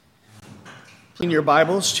In your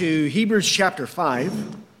Bibles to Hebrews chapter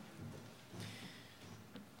 5.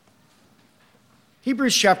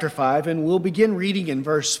 Hebrews chapter 5, and we'll begin reading in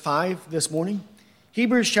verse 5 this morning.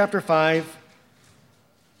 Hebrews chapter 5,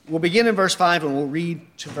 we'll begin in verse 5 and we'll read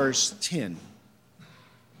to verse 10.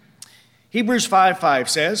 Hebrews 5:5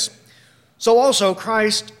 says, "So also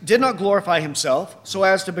Christ did not glorify himself so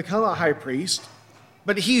as to become a high priest,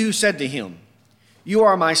 but he who said to him, 'You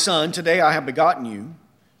are my son, today I have begotten you,'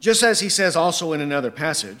 just as he says also in another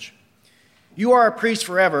passage, 'You are a priest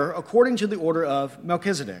forever according to the order of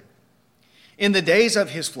Melchizedek.' In the days of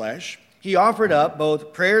his flesh, he offered up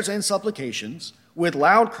both prayers and supplications with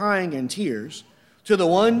loud crying and tears to the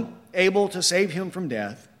one able to save him from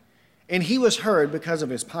death, and he was heard because of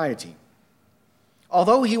his piety.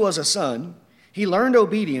 Although he was a son, he learned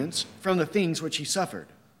obedience from the things which he suffered.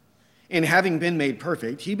 And having been made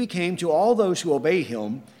perfect, he became to all those who obey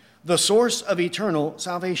him the source of eternal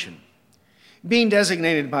salvation, being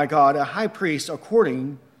designated by God a high priest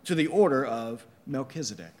according to the order of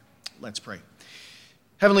Melchizedek." Let's pray.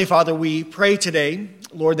 Heavenly Father, we pray today,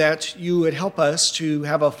 Lord, that you would help us to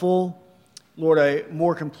have a full, Lord, a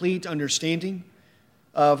more complete understanding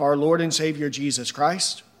of our Lord and Savior Jesus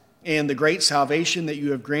Christ and the great salvation that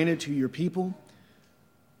you have granted to your people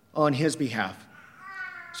on his behalf.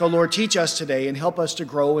 So, Lord, teach us today and help us to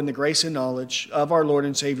grow in the grace and knowledge of our Lord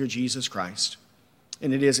and Savior Jesus Christ.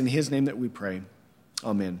 And it is in his name that we pray.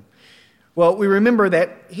 Amen. Well, we remember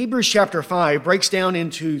that Hebrews chapter 5 breaks down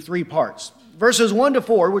into three parts. Verses 1 to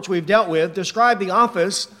 4, which we've dealt with, describe the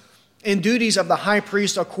office and duties of the high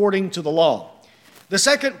priest according to the law. The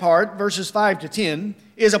second part, verses 5 to 10,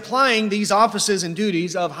 is applying these offices and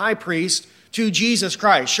duties of high priest to Jesus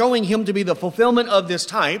Christ, showing him to be the fulfillment of this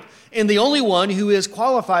type and the only one who is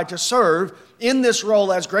qualified to serve in this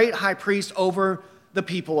role as great high priest over the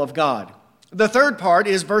people of God. The third part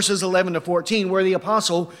is verses 11 to 14, where the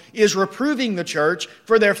apostle is reproving the church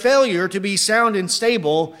for their failure to be sound and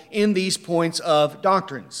stable in these points of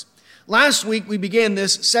doctrines. Last week, we began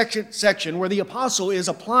this section where the apostle is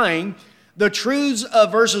applying the truths of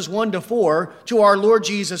verses 1 to 4 to our Lord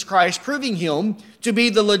Jesus Christ, proving him to be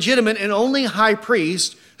the legitimate and only high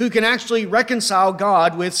priest who can actually reconcile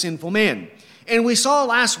God with sinful man. And we saw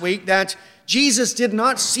last week that Jesus did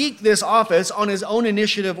not seek this office on his own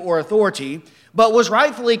initiative or authority, but was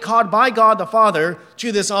rightfully called by God the Father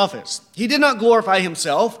to this office. He did not glorify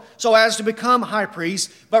himself so as to become high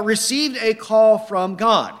priest, but received a call from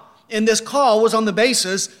God. And this call was on the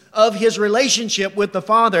basis of his relationship with the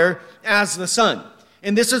Father as the Son.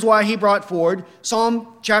 And this is why he brought forward Psalm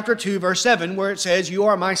chapter 2, verse 7, where it says, "You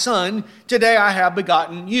are my son, today I have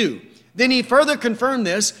begotten you." Then he further confirmed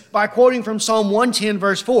this by quoting from Psalm 110,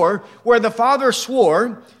 verse 4, where the Father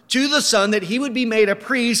swore to the Son that he would be made a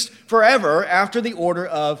priest forever after the order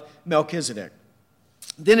of Melchizedek.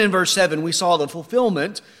 Then in verse 7, we saw the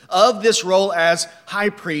fulfillment of this role as high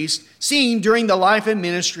priest seen during the life and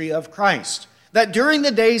ministry of Christ. That during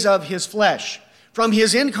the days of his flesh, from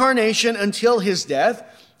his incarnation until his death,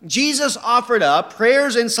 Jesus offered up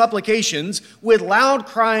prayers and supplications with loud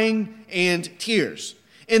crying and tears.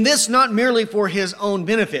 And this not merely for his own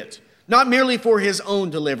benefit, not merely for his own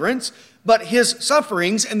deliverance, but his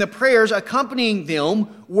sufferings and the prayers accompanying them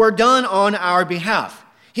were done on our behalf.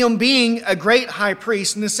 Him being a great high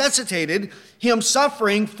priest necessitated him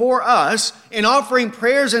suffering for us and offering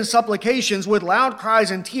prayers and supplications with loud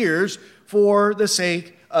cries and tears for the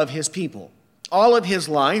sake of his people. All of his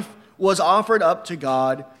life was offered up to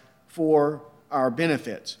God for our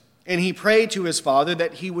benefit. And he prayed to his Father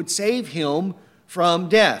that he would save him from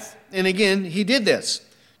death. And again, he did this,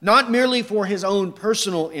 not merely for his own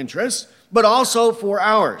personal interests, but also for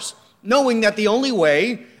ours, knowing that the only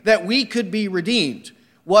way that we could be redeemed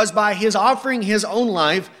was by his offering his own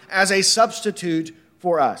life as a substitute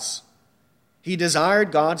for us. He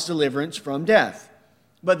desired God's deliverance from death.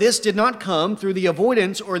 But this did not come through the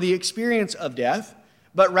avoidance or the experience of death,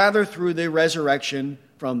 but rather through the resurrection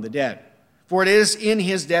from the dead. For it is in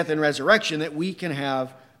his death and resurrection that we can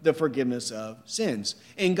have the forgiveness of sins.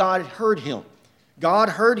 And God heard him. God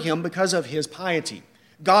heard him because of his piety.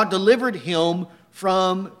 God delivered him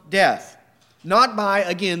from death, not by,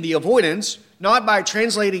 again, the avoidance, not by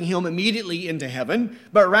translating him immediately into heaven,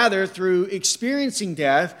 but rather through experiencing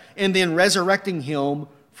death and then resurrecting him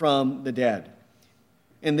from the dead.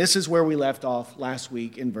 And this is where we left off last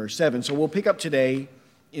week in verse 7. So we'll pick up today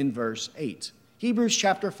in verse 8. Hebrews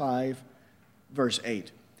chapter 5, verse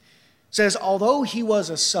 8 says, "Although he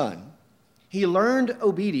was a son, he learned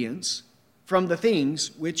obedience from the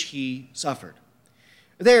things which he suffered."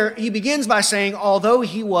 There, he begins by saying, although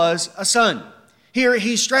he was a son. Here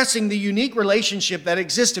he's stressing the unique relationship that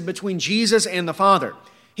existed between Jesus and the Father.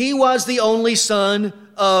 He was the only Son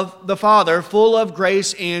of the Father, full of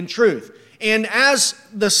grace and truth. And as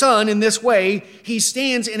the Son, in this way, he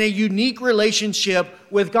stands in a unique relationship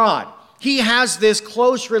with God. He has this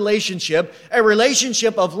close relationship, a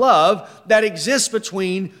relationship of love that exists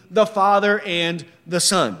between the Father and the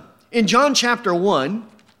Son. In John chapter 1,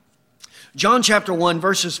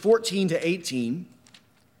 verses 14 to 18,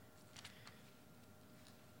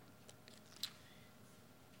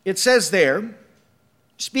 it says there,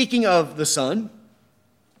 speaking of the Son,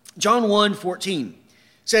 John 1:14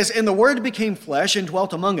 says, "And the Word became flesh and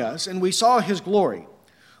dwelt among us, and we saw his glory.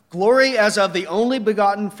 Glory as of the only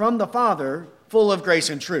begotten from the Father, full of grace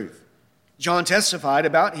and truth. John testified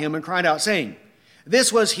about him and cried out, saying,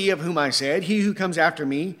 This was he of whom I said, He who comes after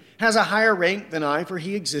me has a higher rank than I, for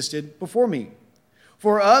he existed before me.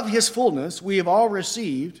 For of his fullness we have all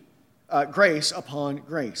received grace upon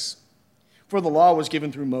grace. For the law was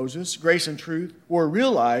given through Moses, grace and truth were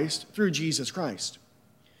realized through Jesus Christ.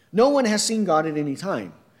 No one has seen God at any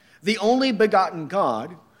time. The only begotten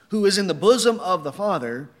God, who is in the bosom of the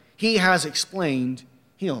Father, he has explained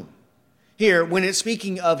him." Here, when it's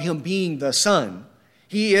speaking of him being the Son,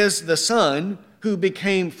 he is the Son who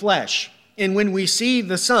became flesh. And when we see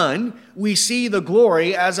the Son, we see the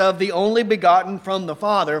glory as of the only begotten from the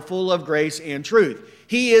Father, full of grace and truth.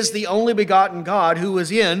 He is the only begotten God who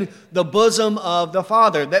is in the bosom of the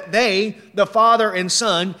Father. That they, the Father and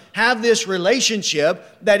Son, have this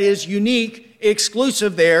relationship that is unique,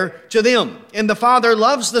 exclusive there to them. And the Father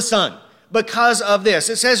loves the Son because of this.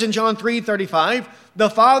 It says in John 3:35, "The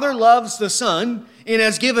Father loves the Son and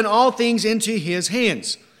has given all things into his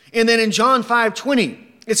hands." And then in John 5:20,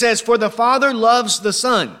 it says, "For the Father loves the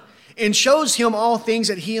Son and shows him all things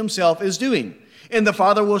that he himself is doing. And the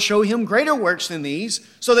Father will show him greater works than these,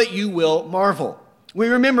 so that you will marvel." We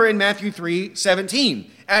remember in Matthew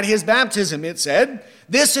 3:17, at his baptism it said,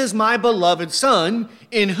 "This is my beloved Son,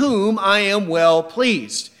 in whom I am well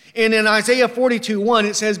pleased." And in Isaiah 42:1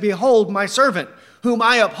 it says, "Behold my servant, whom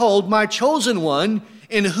I uphold, my chosen one,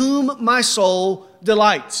 in whom my soul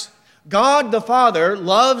delights." God the Father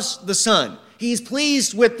loves the Son. He's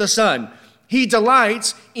pleased with the Son. He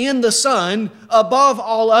delights in the Son above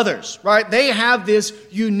all others, right? They have this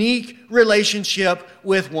unique relationship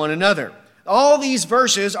with one another. All these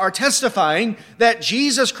verses are testifying that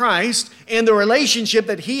Jesus Christ and the relationship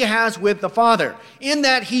that he has with the Father, in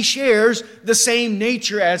that he shares the same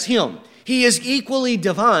nature as him. He is equally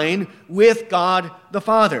divine with God the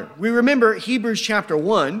Father. We remember Hebrews chapter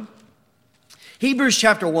 1,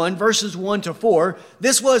 verses 1 to 4,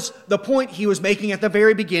 this was the point he was making at the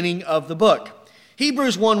very beginning of the book.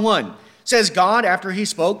 Hebrews 1:1 says, "God, after he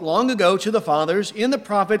spoke long ago to the fathers in the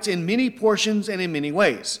prophets in many portions and in many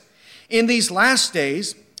ways, in these last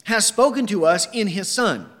days has spoken to us in his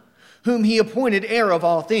Son, whom he appointed heir of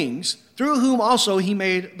all things, through whom also he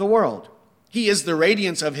made the world. He is the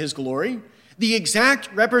radiance of his glory, the exact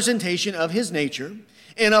representation of his nature,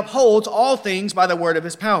 and upholds all things by the word of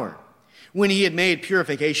his power. When he had made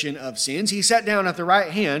purification of sins, he sat down at the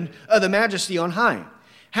right hand of the majesty on high,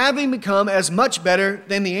 having become as much better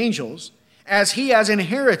than the angels, as he has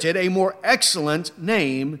inherited a more excellent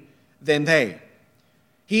name than they."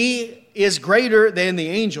 He is greater than the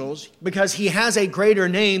angels because he has a greater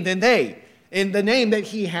name than they. And the name that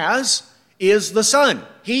he has is the Son.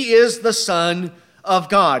 He is the Son of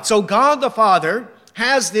God. So God the Father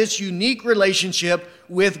has this unique relationship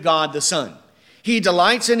with God the Son. He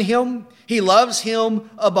delights in him. He loves him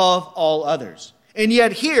above all others. And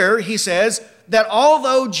yet here he says that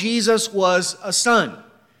although Jesus was a son,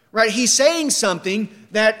 right, he's saying something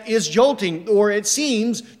that is jolting, or it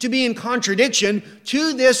seems to be in contradiction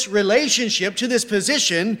to this relationship, to this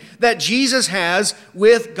position that Jesus has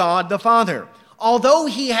with God the Father. Although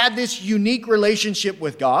he had this unique relationship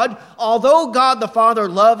with God, although God the Father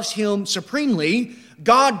loves him supremely,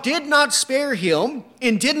 God did not spare him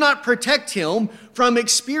and did not protect him from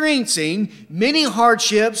experiencing many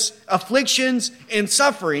hardships, afflictions, and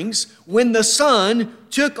sufferings when the Son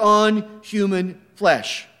took on human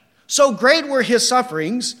flesh. So great were his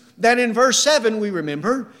sufferings that in verse 7 we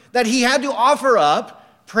remember that he had to offer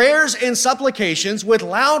up prayers and supplications with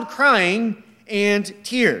loud crying and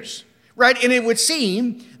tears. Right? And it would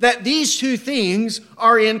seem that these two things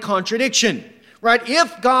are in contradiction. Right?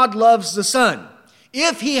 If God loves the Son,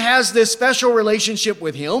 if he has this special relationship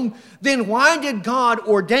with him, then why did God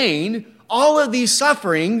ordain all of these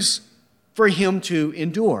sufferings for him to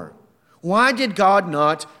endure? Why did God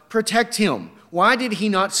not protect him? Why did he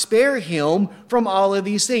not spare him from all of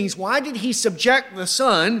these things? Why did he subject the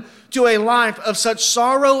Son to a life of such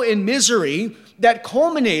sorrow and misery that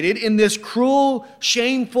culminated in this cruel,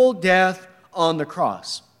 shameful death on the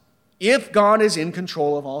cross. If God is in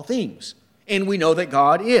control of all things, and we know that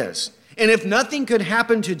God is, and if nothing could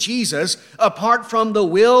happen to Jesus apart from the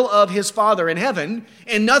will of his Father in heaven,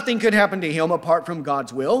 and nothing could happen to him apart from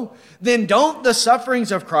God's will, then don't the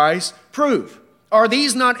sufferings of Christ prove? Are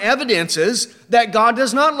these not evidences that God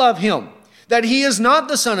does not love him, that he is not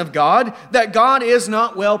the Son of God, that God is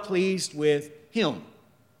not well pleased with him?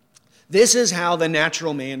 This is how the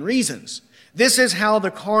natural man reasons. This is how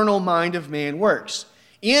the carnal mind of man works.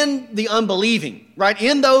 In the unbelieving, right,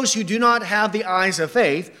 in those who do not have the eyes of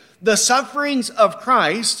faith, the sufferings of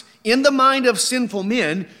Christ in the mind of sinful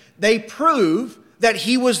men, they prove that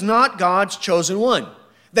he was not God's chosen one.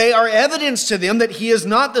 They are evidence to them that he is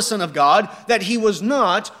not the Son of God, that he was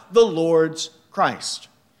not the Lord's Christ.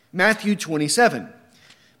 Matthew 27.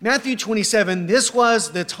 Matthew 27, this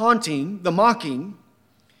was the taunting, the mocking,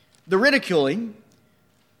 the ridiculing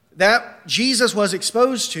that Jesus was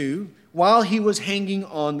exposed to while he was hanging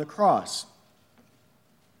on the cross.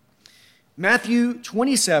 Matthew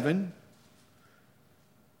 27,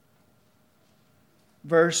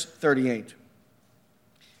 verse 38.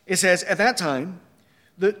 It says, "At that time,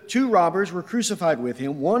 the two robbers were crucified with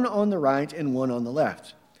him, one on the right and one on the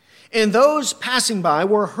left. And those passing by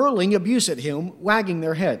were hurling abuse at him, wagging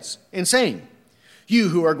their heads, and saying, 'You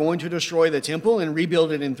who are going to destroy the temple and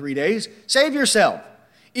rebuild it in 3 days, save yourself.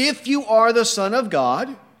 If you are the Son of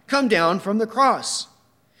God, come down from the cross.'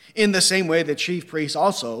 In the same way, the chief priests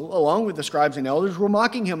also, along with the scribes and elders, were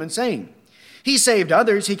mocking him and saying, 'He saved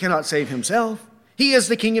others, he cannot save himself. He is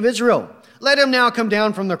the King of Israel. Let him now come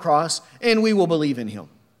down from the cross, and we will believe in him.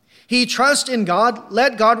 He trusts in God,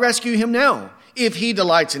 let God rescue him now, if he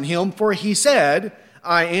delights in him, for he said,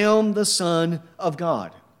 I am the Son of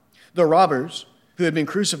God.' The robbers who had been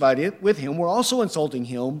crucified with him were also insulting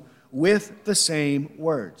him with the same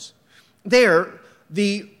words." There,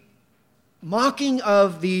 the mocking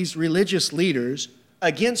of these religious leaders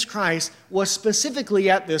against Christ was specifically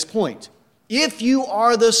at this point. If you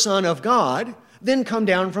are the Son of God, then come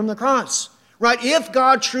down from the cross. Right? If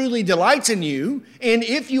God truly delights in you, and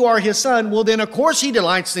if you are his son, well, then of course he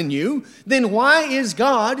delights in you. Then why is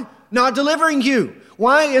God not delivering you?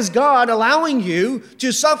 Why is God allowing you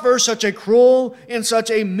to suffer such a cruel and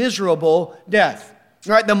such a miserable death?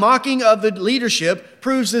 Right? The mocking of the leadership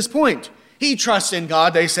proves this point. He trusts in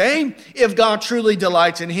God, they say. If God truly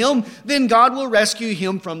delights in him, then God will rescue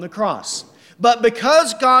him from the cross. But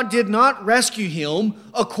because God did not rescue him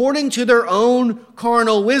according to their own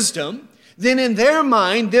carnal wisdom, then in their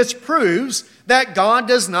mind, this proves that God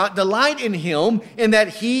does not delight in him and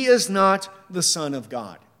that he is not the Son of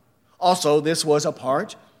God. Also, this was a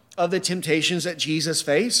part of the temptations that Jesus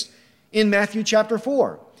faced in Matthew chapter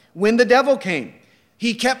 4. When the devil came,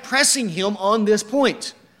 he kept pressing him on this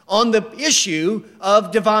point, on the issue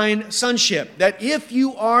of divine sonship, that if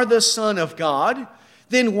you are the Son of God,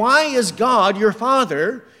 then why is God, your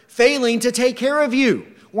Father, failing to take care of you?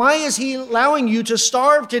 Why is he allowing you to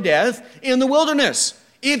starve to death in the wilderness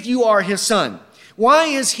if you are his son? Why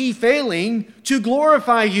is he failing to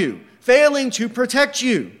glorify you, failing to protect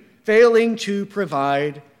you, failing to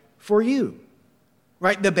provide for you?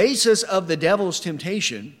 Right? The basis of the devil's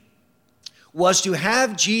temptation was to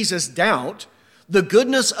have Jesus doubt the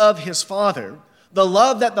goodness of his Father, the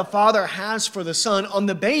love that the Father has for the Son on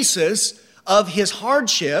the basis of his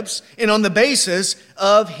hardships and on the basis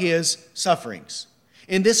of his sufferings.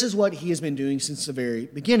 And this is what he has been doing since the very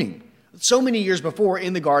beginning. So many years before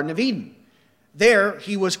in the Garden of Eden. There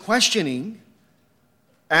he was questioning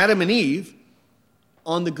Adam and Eve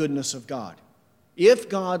on the goodness of God. If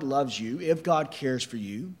God loves you, if God cares for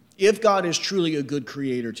you, if God is truly a good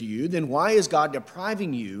creator to you, then why is God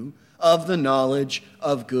depriving you of the knowledge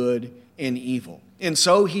of good and evil? And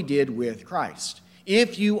so he did with Christ.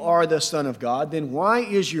 If you are the Son of God, then why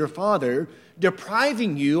is your Father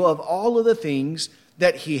depriving you of all of the things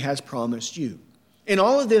that he has promised you? And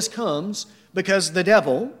all of this comes because the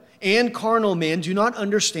devil and carnal men do not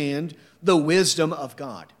understand the wisdom of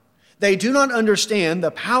God. They do not understand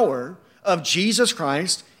the power of Jesus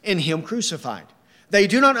Christ and him crucified. They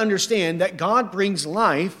do not understand that God brings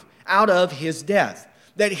life out of his death,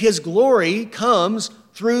 that his glory comes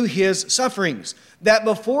through his sufferings, that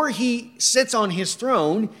before he sits on his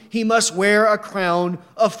throne, he must wear a crown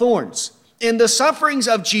of thorns. In the sufferings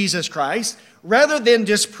of Jesus Christ, rather than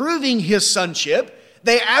disproving his sonship,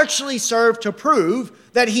 they actually serve to prove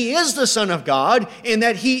that he is the Son of God and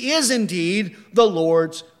that he is indeed the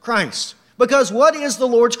Lord's Christ. Because what is the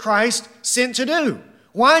Lord's Christ sent to do?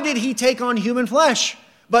 Why did he take on human flesh?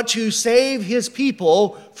 but to save his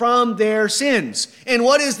people from their sins. And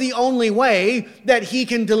what is the only way that he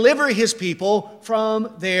can deliver his people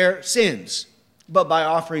from their sins? But by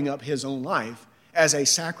offering up his own life as a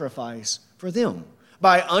sacrifice for them,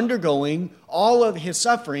 by undergoing all of his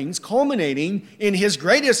sufferings, culminating in his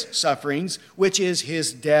greatest sufferings, which is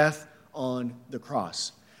his death on the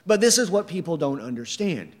cross. But this is what people don't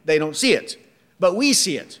understand. They don't see it, but we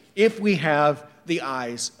see it if we have the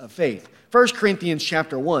eyes of faith. 1 Corinthians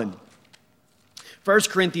chapter 1. 1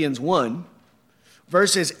 Corinthians 1,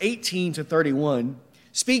 verses 18 to 31,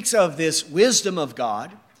 speaks of this wisdom of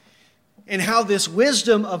God and how this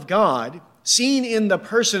wisdom of God, seen in the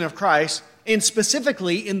person of Christ, and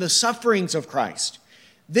specifically in the sufferings of Christ.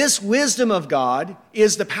 This wisdom of God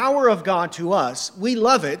is the power of God to us. We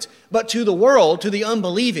love it, but to the world, to the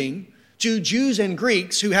unbelieving, to Jews and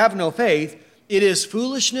Greeks who have no faith, it is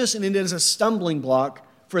foolishness and it is a stumbling block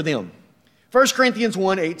for them. 1 Corinthians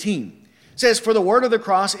 1:18 says, "For the word of the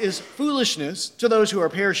cross is foolishness to those who are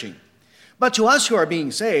perishing. But to us who are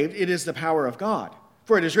being saved, it is the power of God.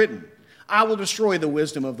 For it is written, I will destroy the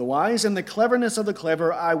wisdom of the wise, and the cleverness of the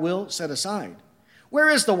clever I will set aside. Where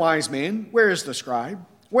is the wise man? Where is the scribe?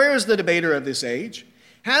 Where is the debater of this age?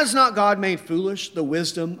 Has not God made foolish the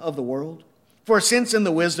wisdom of the world? For since in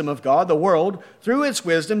the wisdom of God, the world, through its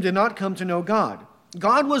wisdom, did not come to know God,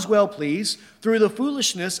 God was well pleased, through the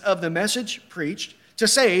foolishness of the message preached, to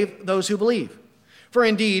save those who believe. For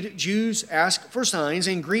indeed, Jews ask for signs,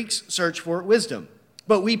 and Greeks search for wisdom.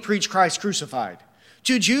 But we preach Christ crucified.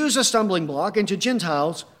 To Jews a stumbling block, and to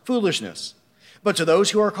Gentiles foolishness. But to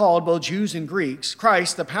those who are called, both Jews and Greeks,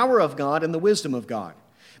 Christ the power of God and the wisdom of God.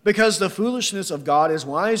 Because the foolishness of God is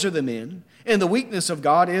wiser than men, and the weakness of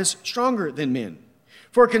God is stronger than men.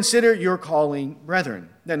 For consider your calling, brethren,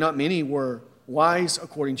 that not many were wise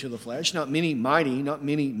according to the flesh, not many mighty, not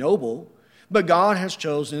many noble, but God has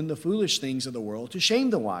chosen the foolish things of the world to shame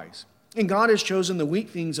the wise. And God has chosen the weak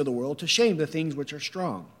things of the world to shame the things which are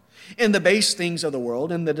strong. And the base things of the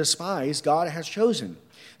world and the despised God has chosen,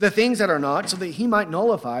 the things that are not, so that he might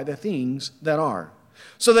nullify the things that are,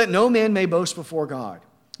 so that no man may boast before God.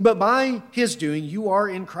 But by his doing you are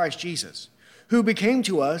in Christ Jesus, who became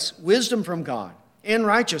to us wisdom from God, and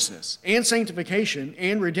righteousness, and sanctification,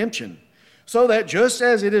 and redemption, so that just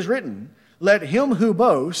as it is written, let him who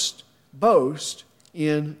boasts, boast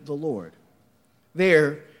in the Lord.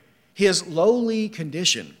 There, his lowly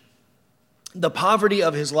condition, the poverty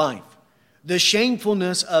of his life, the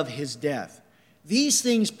shamefulness of his death, these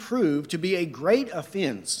things prove to be a great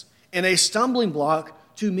offense and a stumbling block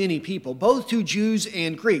to many people, both to Jews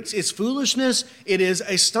and Greeks. It's foolishness, it is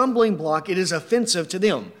a stumbling block, it is offensive to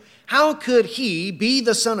them. How could he be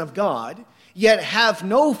the Son of God, yet have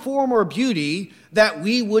no form or beauty that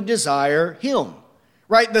we would desire him?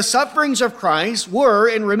 Right? The sufferings of Christ were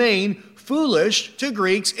and remain foolish to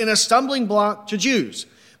Greeks and a stumbling block to Jews.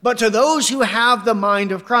 But to those who have the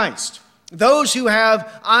mind of Christ, those who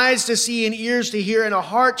have eyes to see and ears to hear and a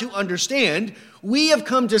heart to understand, we have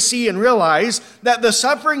come to see and realize that the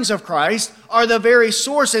sufferings of Christ are the very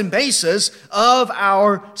source and basis of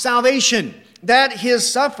our salvation. That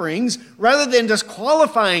his sufferings, rather than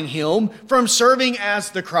disqualifying him from serving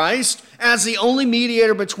as the Christ, as the only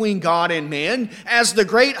mediator between God and man, as the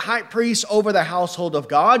great high priest over the household of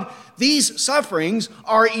God, these sufferings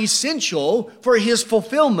are essential for his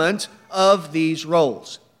fulfillment of these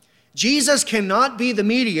roles. Jesus cannot be the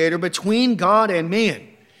mediator between God and man.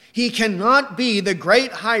 He cannot be the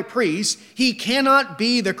great high priest. He cannot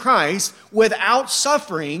be the Christ without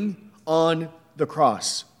suffering on the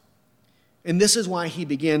cross. And this is why he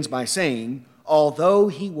begins by saying, although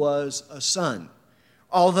he was a son,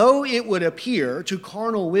 although it would appear to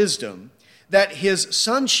carnal wisdom that his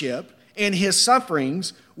sonship and his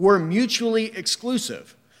sufferings were mutually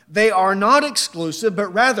exclusive, they are not exclusive,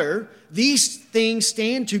 but rather these things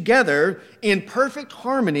stand together in perfect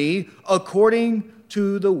harmony according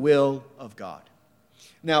to the will of God.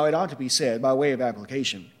 Now, it ought to be said, by way of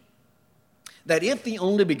application, that if the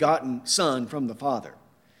only begotten Son from the Father,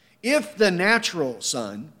 if the natural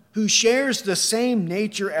Son, who shares the same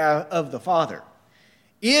nature of the Father,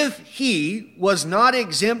 if he was not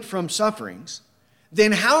exempt from sufferings,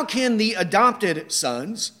 then how can the adopted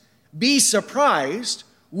sons be surprised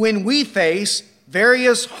when we face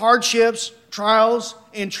various hardships, trials,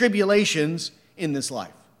 and tribulations in this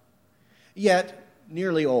life? Yet,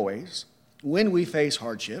 nearly always, when we face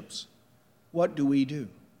hardships, what do?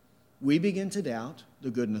 We begin to doubt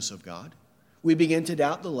the goodness of God. We begin to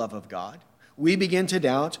doubt the love of God. We begin to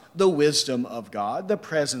doubt the wisdom of God, the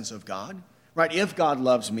presence of God. Right? If God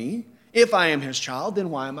loves me, if I am his child, then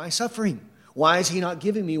why am I suffering? Why is he not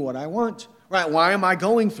giving me what I want? Right? Why am I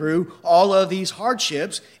going through all of these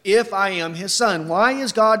hardships if I am his son? Why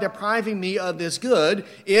is God depriving me of this good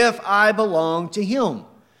if I belong to him?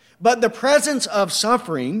 But the presence of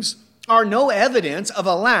sufferings are no evidence of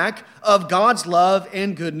a lack of God's love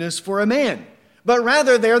and goodness for a man, but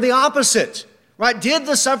rather they're the opposite. Right? Did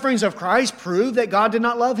the sufferings of Christ prove that God did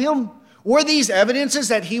not love him? Were these evidences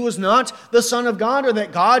that he was not the Son of God, or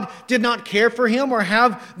that God did not care for him or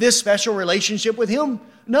have this special relationship with him?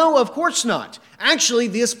 No, of course not. Actually,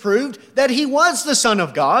 this proved that he was the Son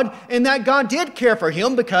of God and that God did care for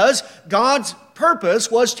him, because God's purpose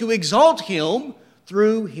was to exalt him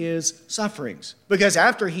through his sufferings. Because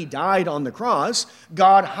after he died on the cross,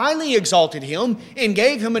 God highly exalted him and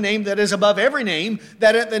gave him a name that is above every name,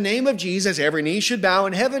 that at the name of Jesus every knee should bow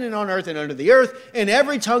in heaven and on earth and under the earth, and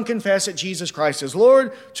every tongue confess that Jesus Christ is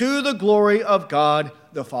Lord, to the glory of God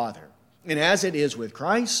the Father. And as it is with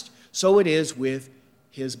Christ, so it is with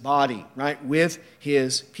his body, right? With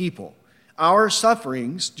his people. Our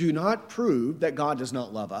sufferings do not prove that God does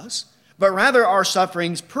not love us, but rather our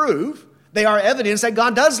sufferings prove, they are evidence that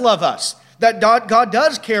God does love us, that God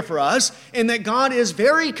does care for us, and that God is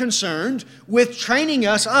very concerned with training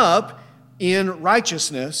us up in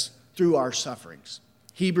righteousness through our sufferings.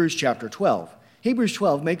 Hebrews chapter 12. Hebrews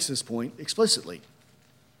 12 makes this point explicitly,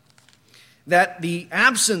 that the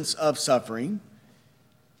absence of suffering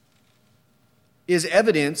is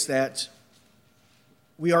evidence that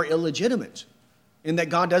we are illegitimate and that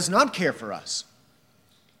God does not care for us.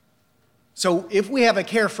 So if we have a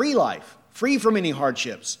carefree life, free from any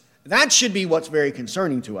hardships, that should be what's very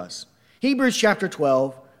concerning to us. Hebrews chapter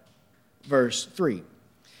 12, verse 3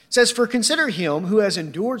 says, "For consider him who has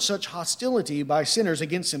endured such hostility by sinners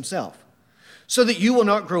against himself, so that you will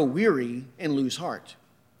not grow weary and lose heart.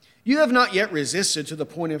 You have not yet resisted to the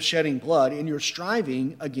point of shedding blood in your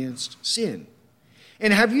striving against sin.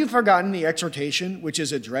 And have you forgotten the exhortation which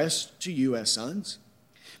is addressed to you as sons?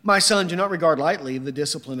 My son, do not regard lightly the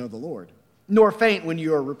discipline of the Lord, nor faint when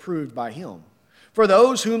you are reproved by him. For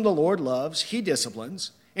those whom the Lord loves, he disciplines,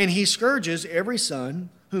 and he scourges every son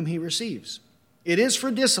whom he receives. It is for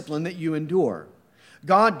discipline that you endure.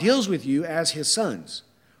 God deals with you as his sons.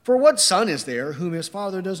 For what son is there whom his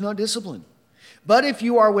father does not discipline? But if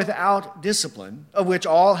you are without discipline, of which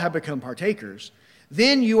all have become partakers,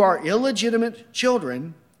 then you are illegitimate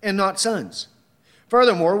children and not sons.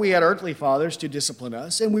 Furthermore, we had earthly fathers to discipline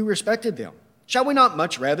us, and we respected them. Shall we not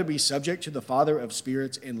much rather be subject to the Father of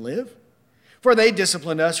spirits and live? For they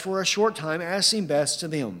disciplined us for a short time as seemed best to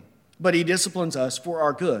them, but he disciplines us for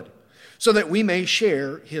our good, so that we may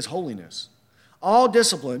share his holiness. All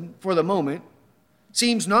discipline, for the moment,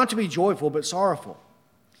 seems not to be joyful but sorrowful.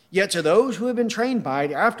 Yet to those who have been trained by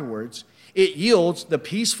it afterwards, it yields the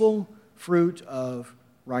peaceful fruit of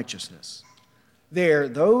righteousness. There,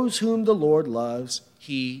 those whom the Lord loves,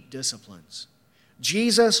 he disciplines.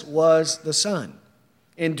 Jesus was the Son,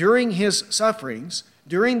 and during his sufferings,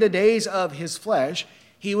 during the days of his flesh,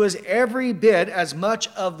 he was every bit as much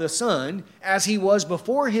of the Son as he was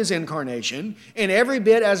before his incarnation, and every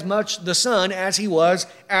bit as much the Son as he was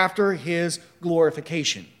after his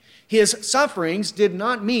glorification. His sufferings did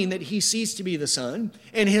not mean that he ceased to be the Son,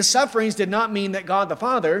 and his sufferings did not mean that God the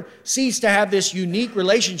Father ceased to have this unique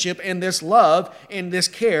relationship and this love and this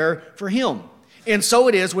care for him. And so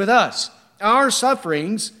it is with us. Our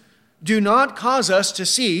sufferings do not cause us to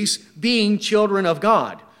cease being children of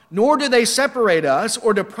God, nor do they separate us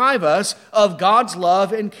or deprive us of God's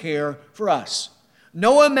love and care for us.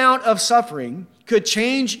 No amount of suffering could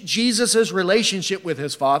change Jesus' relationship with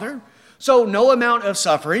his Father, so no amount of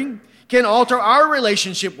suffering can alter our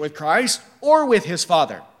relationship with Christ or with his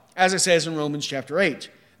Father, as it says in Romans chapter 8,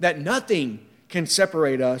 that nothing can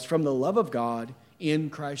separate us from the love of God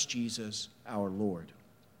in Christ Jesus our Lord.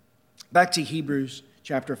 Back to Hebrews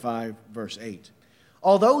chapter 5, verse 8.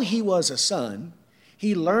 Although he was a son,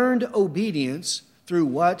 he learned obedience through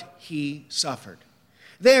what he suffered.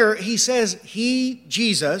 There he says he,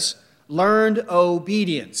 Jesus, learned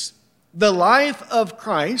obedience. The life of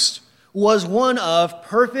Christ was one of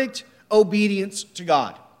perfect obedience to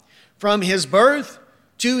God. From his birth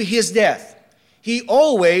to his death, he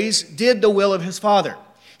always did the will of his Father.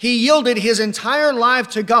 He yielded his entire life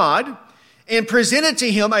to God and presented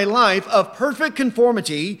to him a life of perfect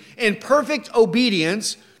conformity and perfect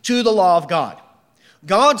obedience to the law of God.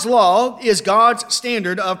 God's law is God's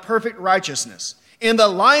standard of perfect righteousness. In the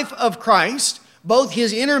life of Christ, both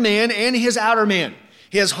his inner man and his outer man,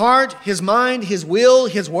 his heart, his mind, his will,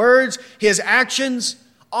 his words, his actions,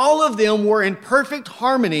 all of them were in perfect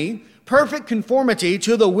harmony, perfect conformity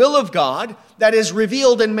to the will of God that is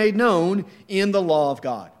revealed and made known in the law of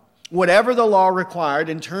God. Whatever the law required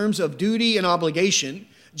in terms of duty and obligation,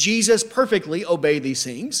 Jesus perfectly obeyed these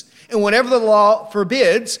things. And whatever the law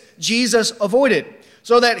forbids, Jesus avoided,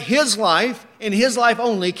 so that his life and his life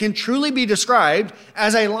only can truly be described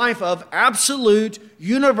as a life of absolute,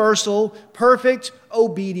 universal, perfect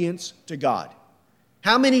obedience to God.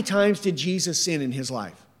 How many times did Jesus sin in his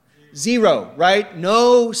life? 0, right?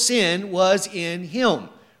 No sin was in him,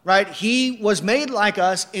 right? He was made like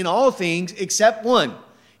us in all things except one.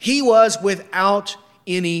 He was without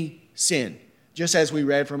any sin. Just as we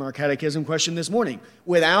read from our catechism question this morning,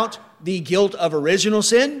 without the guilt of original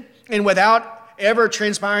sin and without ever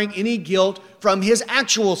transpiring any guilt from his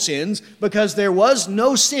actual sins, because there was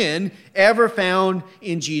no sin ever found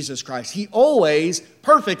in Jesus Christ. He always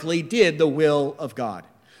perfectly did the will of God.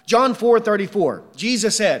 John 4:34,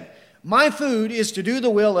 Jesus said, "My food is to do the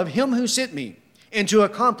will of him who sent me and to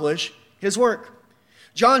accomplish his work."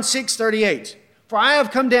 John 6:38, "For I have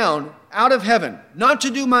come down out of heaven, not to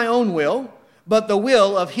do my own will, but the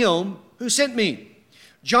will of him who sent me."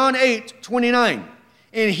 John 8:29,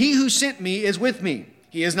 "And he who sent me is with me.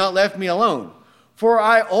 He has not left me alone, for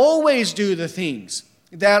I always do the things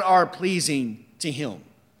that are pleasing to him."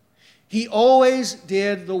 He always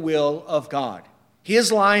did the will of God.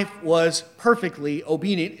 His life was perfectly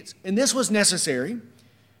obedient, and this was necessary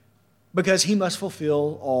because he must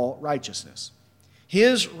fulfill all righteousness.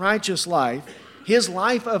 His righteous life, his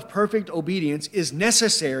life of perfect obedience, is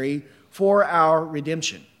necessary for our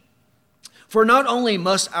redemption. For not only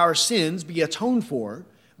must our sins be atoned for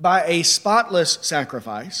by a spotless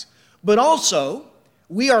sacrifice, but also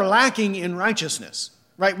we are lacking in righteousness,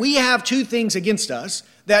 right? We have two things against us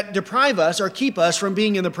that deprive us or keep us from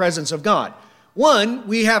being in the presence of God. One,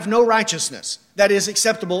 we have no righteousness that is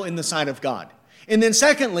acceptable in the sight of God. And then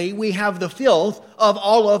secondly, we have the filth of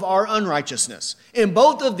all of our unrighteousness. And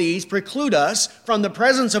both of these preclude us from the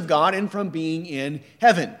presence of God and from being in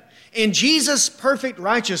heaven. In Jesus' perfect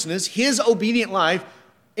righteousness, his obedient life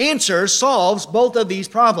solves both of these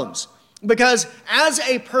problems. Because as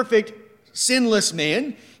a perfect sinless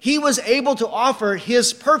man, he was able to offer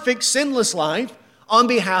his perfect sinless life on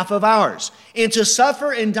behalf of ours, and to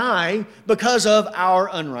suffer and die because of our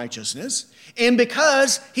unrighteousness. And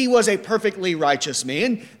because he was a perfectly righteous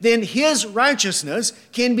man, then his righteousness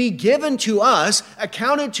can be given to us,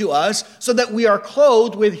 accounted to us, so that we are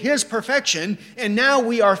clothed with his perfection, and now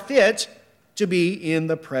we are fit to be in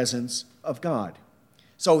the presence of God.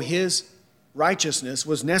 So his righteousness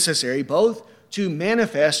was necessary both to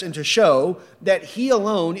manifest and to show that he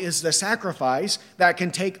alone is the sacrifice that can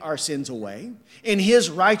take our sins away. And his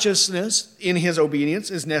righteousness in his obedience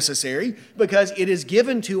is necessary because it is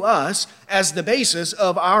given to us as the basis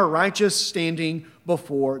of our righteous standing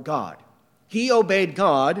before God. He obeyed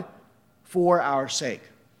God for our sake,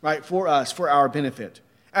 right? For us, for our benefit.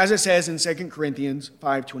 As it says in 2 Corinthians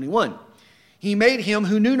 5:21, "He made him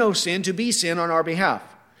who knew no sin to be sin on our behalf,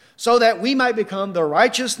 so that we might become the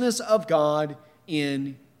righteousness of God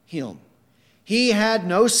in him." He had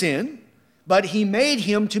no sin, but he made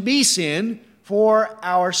him to be sin for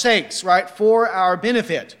our sakes, right? For our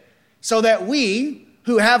benefit, so that we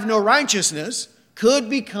who have no righteousness could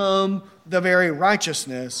become the very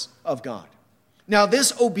righteousness of God. Now,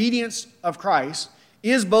 this obedience of Christ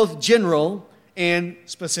is both general and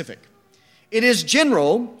specific. It is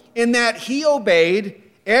general in that he obeyed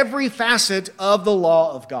every facet of the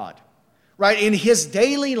law of God, right? In his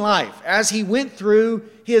daily life, as he went through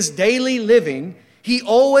his daily living, he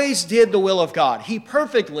always did the will of God. He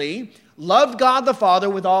perfectly loved God the Father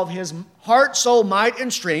with all of his heart, soul, might,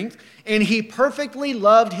 and strength, and he perfectly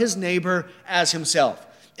loved his neighbor as himself.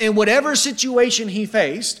 In whatever situation he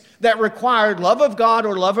faced that required love of God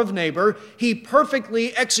or love of neighbor, he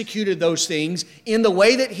perfectly executed those things in the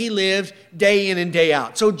way that he lived day in and day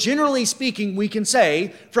out. So generally speaking, we can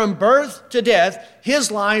say from birth to death,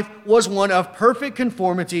 his life was one of perfect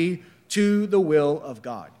conformity to the will of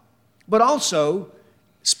God. But also,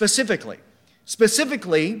 specifically,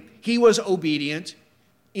 he was obedient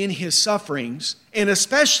in his sufferings, and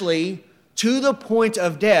especially to the point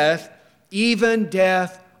of death, even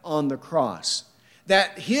death on the cross.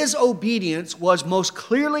 That his obedience was most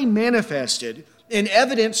clearly manifested and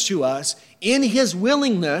evidenced to us in his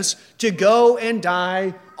willingness to go and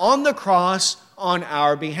die on the cross on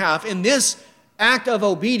our behalf. And this act of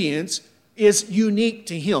obedience is unique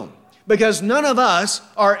to him, because none of us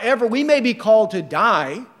we may be called to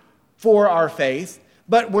die for our faith,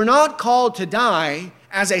 but we're not called to die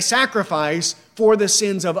as a sacrifice for the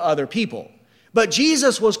sins of other people. But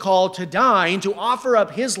Jesus was called to die and to offer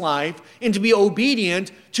up his life and to be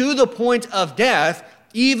obedient to the point of death,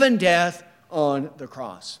 even death on the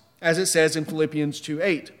cross. As it says in Philippians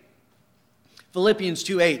 2:8, Philippians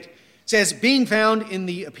 2:8 says, being found in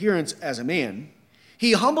the appearance as a man,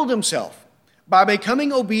 he humbled himself by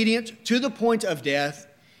becoming obedient to the point of death,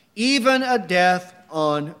 even a death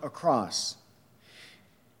on a cross.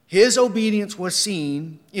 His obedience was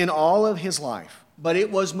seen in all of his life, but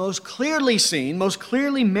it was most clearly seen, most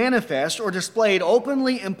clearly manifest or displayed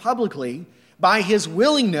openly and publicly by his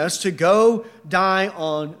willingness to go die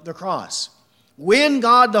on the cross. When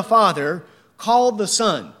God the Father called the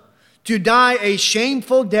Son to die a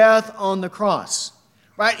shameful death on the cross,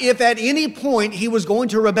 right? If at any point he was going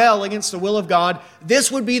to rebel against the will of God,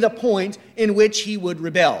 this would be the point in which he would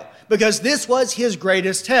rebel, because this was his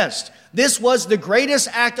greatest test. This was the greatest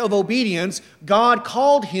act of obedience God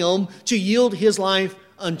called him to yield his life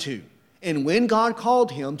unto. And when God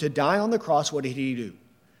called him to die on the cross, what did he do?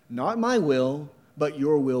 Not my will, but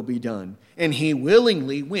your will be done. And he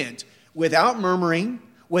willingly went without murmuring,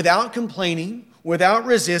 without complaining, without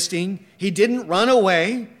resisting. He didn't run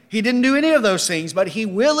away. He didn't do any of those things, but he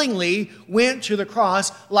willingly went to the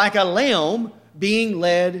cross like a lamb being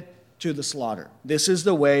led to the slaughter. This is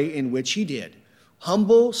the way in which he did.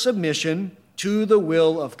 Humble submission to the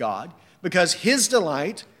will of God, because his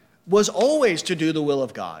delight was always to do the will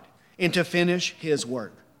of God and to finish his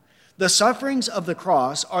work. The sufferings of the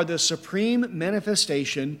cross are the supreme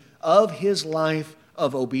manifestation of his life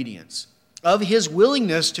of obedience, of his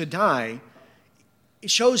willingness to die. It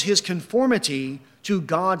shows his conformity to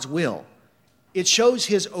God's will. It shows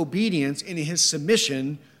his obedience and his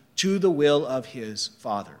submission to the will of his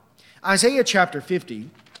Father. Isaiah chapter 50,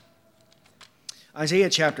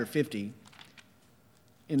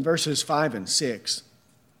 in verses 5 and 6.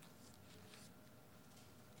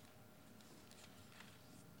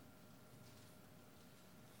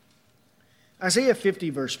 Isaiah 50,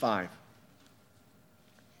 verse 5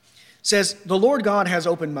 says, the Lord God has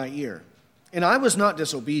opened my ear, and I was not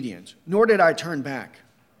disobedient, nor did I turn back.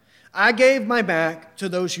 I gave my back to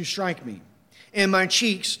those who strike me, and my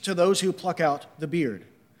cheeks to those who pluck out the beard.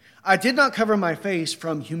 I did not cover my face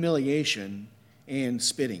from humiliation and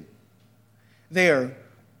spitting. There,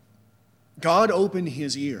 God opened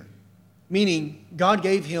his ear, meaning God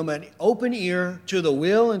gave him an open ear to the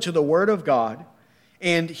will and to the word of God,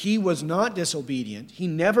 and he was not disobedient. He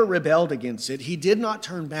never rebelled against it. He did not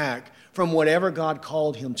turn back from whatever God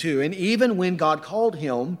called him to. And even when God called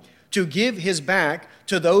him to give his back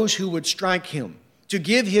to those who would strike him, to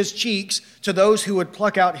give his cheeks to those who would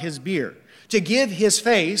pluck out his beard, to give his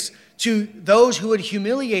face to those who would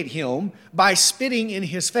humiliate him by spitting in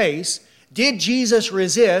his face, did Jesus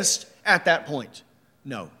resist at that point?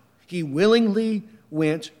 No. He willingly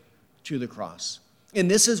went to the cross. And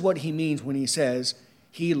this is what he means when he says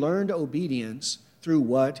he learned obedience through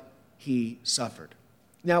what he suffered.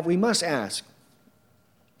 Now, we must ask,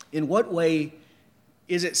 in what way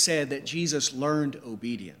is it said that Jesus learned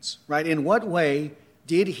obedience, right? In what way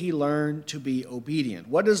did he learn to be obedient?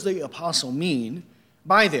 What does the apostle mean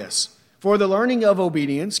by this? For the learning of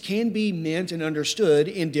obedience can be meant and understood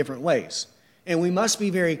in different ways. And we must be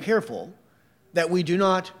very careful that we do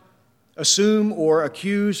not assume or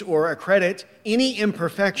accuse or accredit any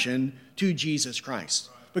imperfection to Jesus Christ.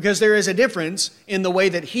 Because there is a difference in the way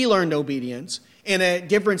that he learned obedience and a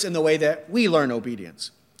difference in the way that we learn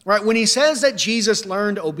obedience. Right? When he says that Jesus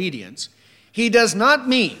learned obedience, he does not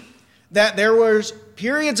mean that there was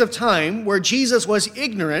periods of time where Jesus was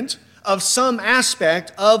ignorant of some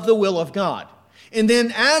aspect of the will of God. And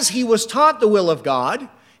then as he was taught the will of God,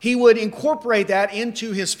 he would incorporate that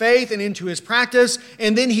into his faith and into his practice,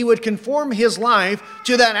 and then he would conform his life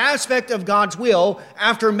to that aspect of God's will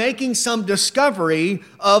after making some discovery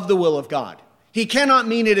of the will of God. He cannot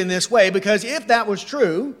mean it in this way, because if that was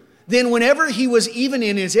true, then whenever he was even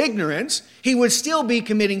in his ignorance, he would still be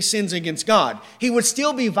committing sins against God. He would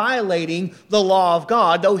still be violating the law of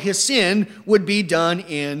God, though his sin would be done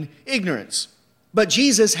in ignorance. But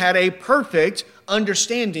Jesus had a perfect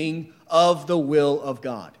understanding of the will of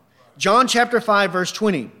God. John chapter 5, verse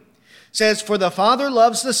 20 says, for the Father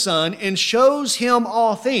loves the Son and shows him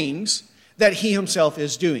all things that he himself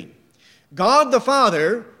is doing. God the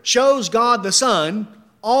Father shows God the Son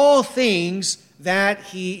all things that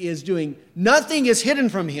he is doing. Nothing is hidden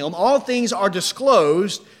from him. All things are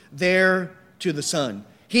disclosed there to the Son.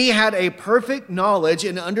 He had a perfect knowledge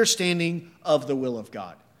and understanding of the will of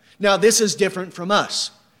God. Now, this is different from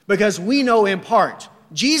us because we know in part.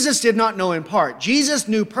 Jesus did not know in part. Jesus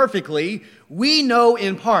knew perfectly. We know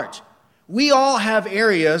in part. We all have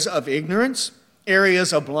areas of ignorance,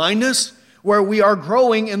 areas of blindness, where we are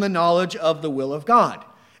growing in the knowledge of the will of God.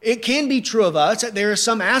 It can be true of us that there is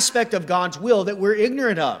some aspect of God's will that we're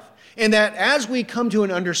ignorant of. And that as we come to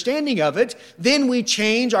an understanding of it, then we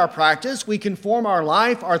change our practice, we conform our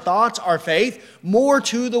life, our thoughts, our faith more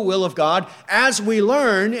to the will of God as we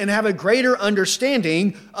learn and have a greater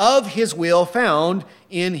understanding of His will found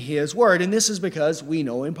in His Word. And this is because we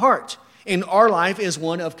know in part. And our life is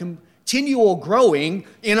one of continual growing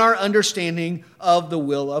in our understanding of the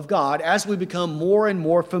will of God as we become more and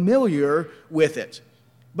more familiar with it.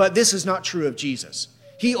 But this is not true of Jesus.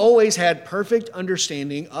 He always had perfect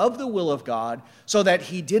understanding of the will of God so that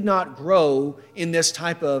He did not grow in this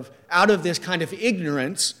out of this kind of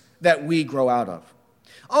ignorance that we grow out of.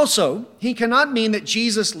 Also, He cannot mean that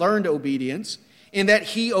Jesus learned obedience in that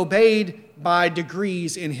He obeyed by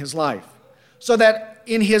degrees in His life. So that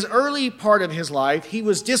in His early part of His life, He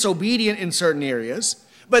was disobedient in certain areas,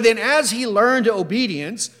 but then as He learned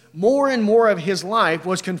obedience, more and more of His life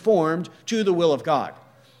was conformed to the will of God.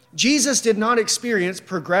 Jesus did not experience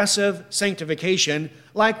progressive sanctification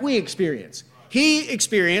like we experience. He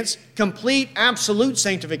experienced complete, absolute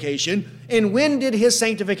sanctification. And when did His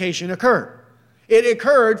sanctification occur? It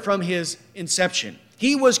occurred from His inception.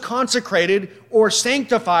 He was consecrated or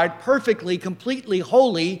sanctified perfectly, completely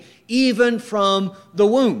holy, even from the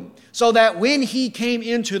womb. So that when He came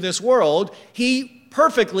into this world, He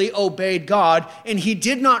perfectly obeyed God, and He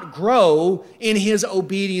did not grow in His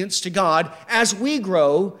obedience to God as we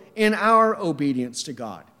grow in our obedience to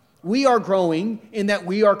God. We are growing in that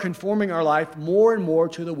we are conforming our life more and more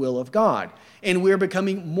to the will of God, and we're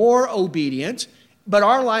becoming more obedient, but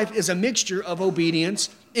our life is a mixture of obedience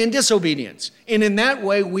and disobedience. And in that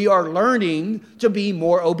way, we are learning to be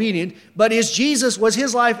more obedient. But was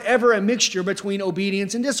His life ever a mixture between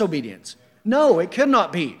obedience and disobedience? No, it could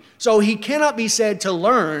not be. So He cannot be said to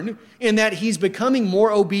learn in that He's becoming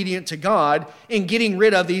more obedient to God and getting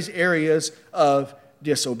rid of these areas of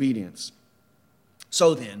disobedience.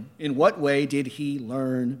 So then, in what way did He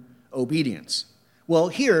learn obedience? Well,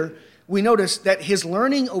 here we notice that His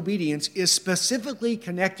learning obedience is specifically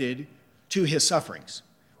connected to His sufferings.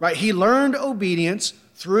 Right? He learned obedience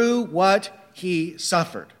through what He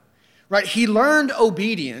suffered. Right? He learned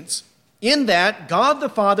obedience in that God the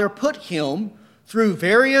Father put Him through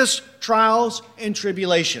various trials and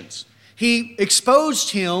tribulations. He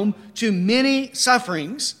exposed Him to many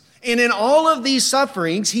sufferings, and in all of these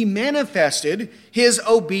sufferings, He manifested His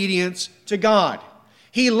obedience to God.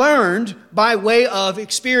 He learned by way of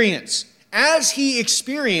experience. As He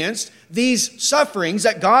experienced these sufferings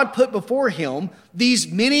that God put before Him,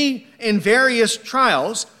 these many and various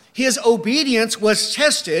trials, His obedience was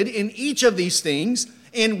tested in each of these things.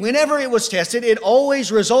 And whenever it was tested, it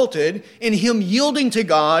always resulted in Him yielding to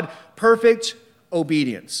God perfect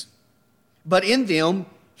obedience. But in them,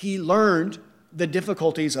 He learned the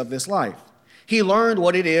difficulties of this life. He learned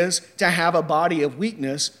what it is to have a body of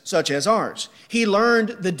weakness such as ours. He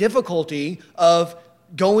learned the difficulty of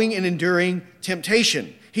going and enduring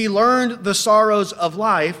temptation. He learned the sorrows of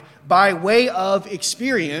life by way of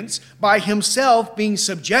experience, by Himself being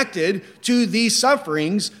subjected to these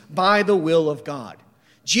sufferings by the will of God.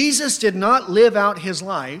 Jesus did not live out His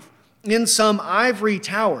life in some ivory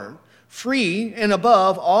tower, free and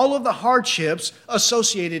above all of the hardships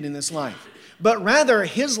associated in this life, but rather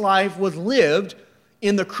His life was lived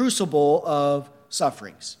in the crucible of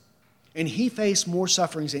sufferings. And He faced more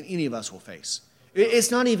sufferings than any of us will face.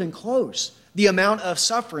 It's not even close, the amount of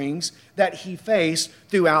sufferings that He faced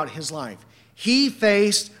throughout His life. He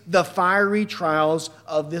faced the fiery trials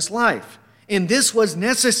of this life. And this was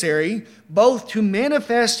necessary both to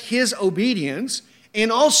manifest His obedience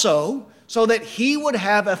and also so that He would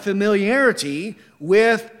have a familiarity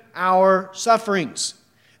with our sufferings.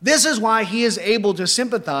 This is why He is able to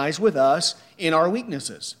sympathize with us in our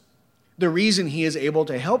weaknesses. The reason He is able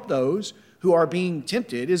to help those who are being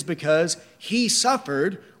tempted is because He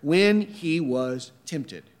suffered when He was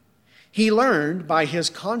tempted. He learned by His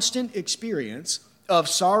constant experience of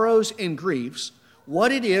sorrows and griefs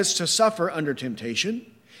what it is to suffer under temptation.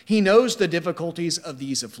 He knows the difficulties of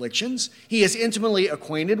these afflictions. He is intimately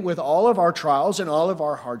acquainted with all of our trials and all of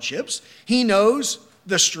our hardships. He knows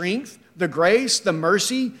the strength, the grace, the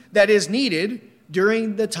mercy that is needed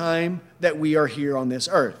during the time that we are here on this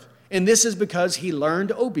earth. And this is because He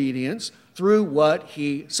learned obedience through what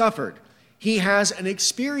He suffered. He has an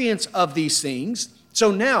experience of these things.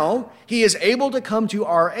 So now He is able to come to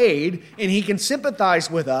our aid, and He can sympathize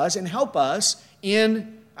with us and help us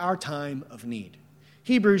in our time of need.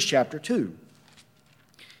 Hebrews chapter 2.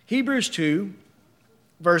 Hebrews 2,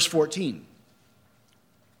 verse 14.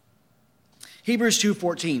 Hebrews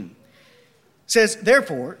 2:14 says,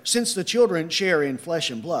 "Therefore, since the children share in flesh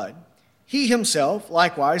and blood, He Himself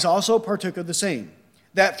likewise also partook of the same,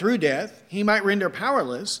 that through death He might render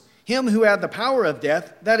powerless him who had the power of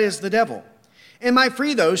death, that is, the devil, and might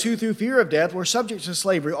free those who through fear of death were subject to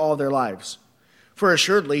slavery all their lives. For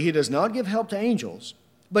assuredly he does not give help to angels,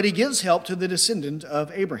 but he gives help to the descendant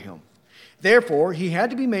of Abraham. Therefore he had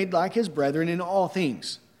to be made like his brethren in all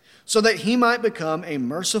things, so that he might become a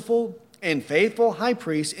merciful and faithful high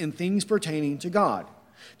priest in things pertaining to God,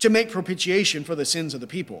 to make propitiation for the sins of the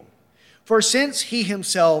people. For since he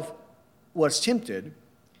himself was tempted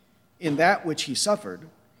in that which he suffered,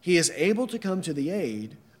 he is able to come to the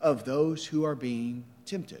aid of those who are being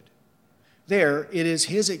tempted. There, it is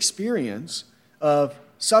his experience of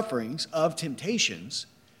sufferings, of temptations,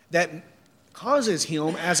 that causes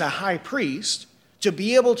him as a high priest to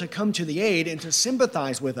be able to come to the aid and to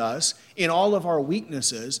sympathize with us in all of our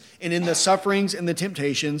weaknesses and in the sufferings and the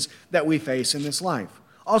temptations that we face in this life.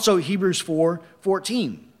 Also, Hebrews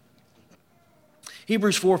 4:14.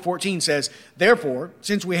 Hebrews 4:14 says, "Therefore,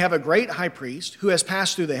 since we have a great high priest who has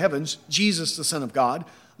passed through the heavens, Jesus the Son of God,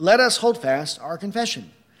 let us hold fast our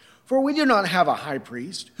confession. For we do not have a high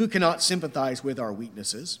priest who cannot sympathize with our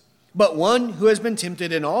weaknesses, but one who has been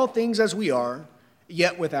tempted in all things as we are,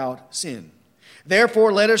 yet without sin.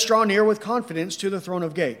 Therefore, let us draw near with confidence to the throne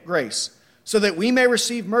of grace, so that we may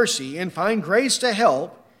receive mercy and find grace to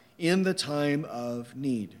help in the time of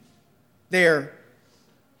need." There,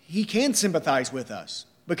 he can sympathize with us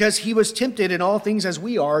because he was tempted in all things as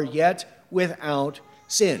we are, yet without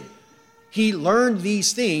sin. He learned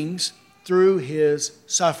these things through his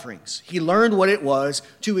sufferings. He learned what it was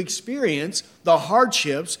to experience the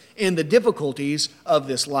hardships and the difficulties of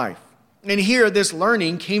this life. And here, this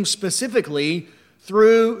learning came specifically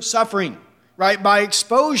through suffering, right? By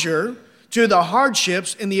exposure to the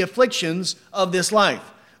hardships and the afflictions of this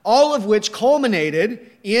life, all of which culminated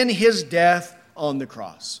in his death on the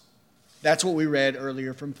cross. That's what we read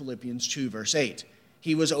earlier from Philippians 2, verse 8.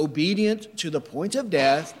 He was obedient to the point of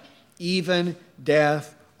death, even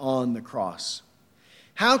death on the cross.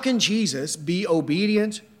 How can Jesus be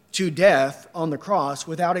obedient to death on the cross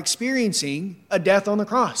without experiencing a death on the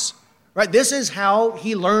cross? Right? This is how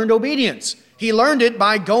he learned obedience. He learned it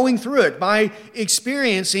by going through it, by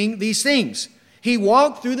experiencing these things. He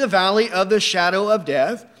walked through the valley of the shadow of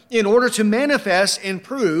death in order to manifest and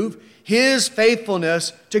prove his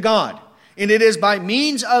faithfulness to God. And it is by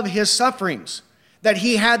means of his sufferings that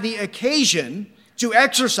he had the occasion to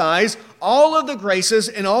exercise all of the graces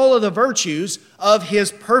and all of the virtues of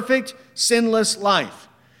his perfect, sinless life.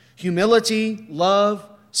 Humility, love,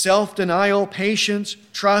 self-denial, patience,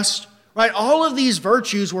 trust, right? All of these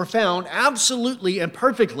virtues were found absolutely and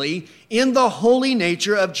perfectly in the holy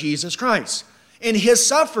nature of Jesus Christ. And his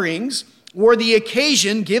sufferings were the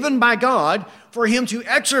occasion given by God for him to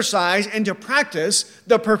exercise and to practice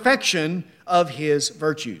the perfection of his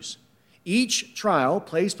virtues. Each trial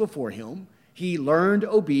placed before him, he learned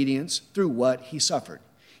obedience through what he suffered.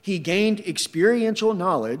 He gained experiential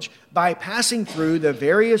knowledge by passing through the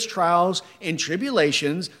various trials and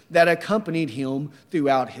tribulations that accompanied him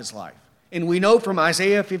throughout his life. And we know from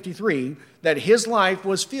Isaiah 53 that his life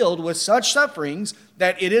was filled with such sufferings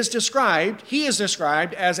that he is described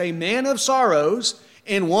as a man of sorrows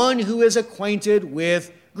and one who is acquainted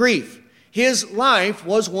with grief. His life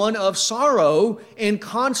was one of sorrow and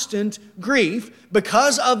constant grief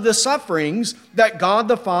because of the sufferings that God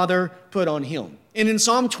the Father put on him. And in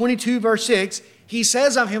Psalm 22, verse 6, he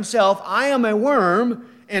says of himself, "I am a worm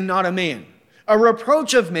and not a man, a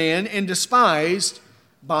reproach of man and despised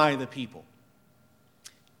by the people."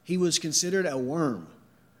 He was considered a worm.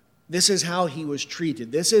 This is how he was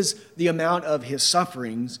treated. This is the amount of his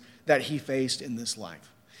sufferings that he faced in this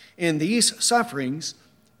life. And these sufferings,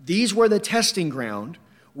 these were the testing ground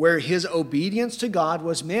where his obedience to God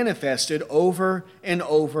was manifested over and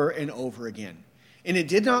over and over again. And it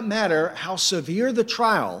did not matter how severe the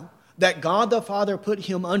trial that God the Father put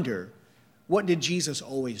him under. What did Jesus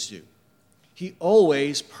always do? He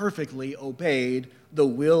always perfectly obeyed the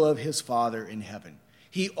will of his Father in heaven.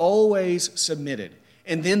 He always submitted.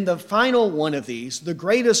 And then the final one of these, the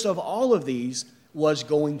greatest of all of these, was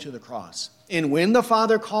going to the cross. And when the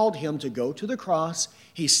Father called him to go to the cross,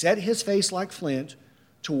 he set his face like flint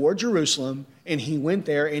toward Jerusalem, and he went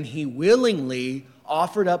there, and he willingly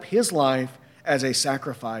offered up his life as a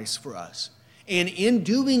sacrifice for us. And in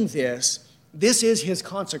doing this, this is his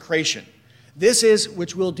consecration. This is,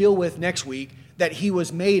 which we'll deal with next week, that he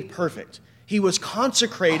was made perfect. He was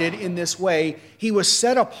consecrated in this way. He was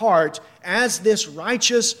set apart as this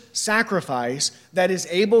righteous sacrifice that is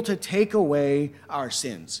able to take away our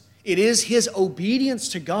sins. It is his obedience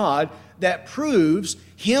to God that proves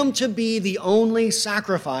him to be the only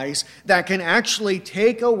sacrifice that can actually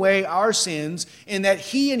take away our sins, and that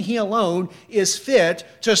he and he alone is fit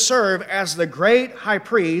to serve as the great high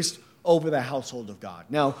priest over the household of God.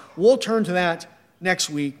 Now, we'll turn to that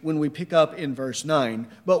next week when we pick up in verse 9.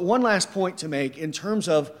 But one last point to make in terms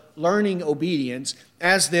of learning obedience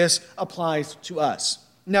as this applies to us.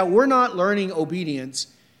 Now, we're not learning obedience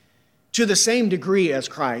to the same degree as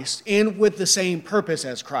Christ and with the same purpose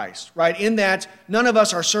as Christ, right? In that none of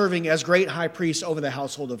us are serving as great high priests over the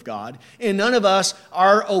household of God, and none of us,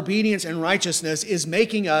 our obedience and righteousness is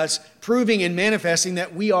making us proving and manifesting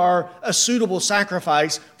that we are a suitable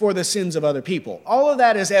sacrifice for the sins of other people. All of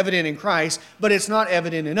that is evident in Christ, but it's not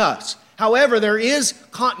evident in us. However, there is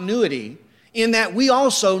continuity in that we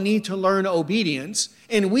also need to learn obedience,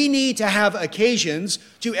 and we need to have occasions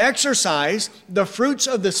to exercise the fruits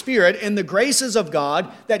of the Spirit and the graces of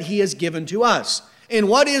God that he has given to us. And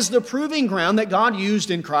what is the proving ground that God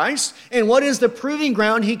used in Christ? And what is the proving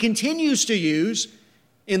ground he continues to use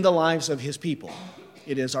in the lives of his people?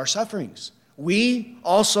 It is our sufferings. We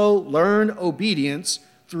also learn obedience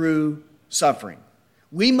through suffering.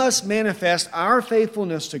 We must manifest our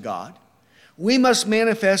faithfulness to God. We must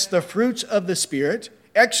manifest the fruits of the Spirit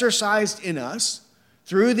exercised in us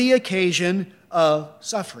through the occasion of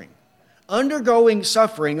suffering. Undergoing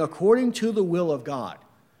suffering according to the will of God,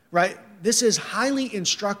 right? This is highly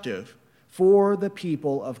instructive for the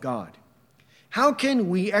people of God. How can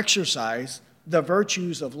we exercise the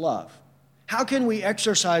virtues of love? How can we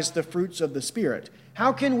exercise the fruits of the Spirit?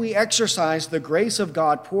 How can we exercise the grace of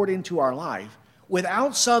God poured into our life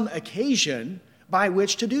without some occasion by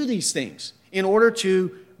which to do these things in order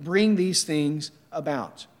to bring these things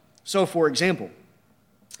about? So, for example,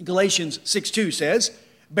 Galatians 6:2 says,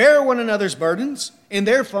 "Bear one another's burdens, and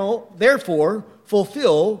therefore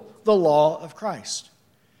fulfill the law of Christ."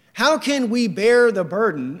 How can we bear the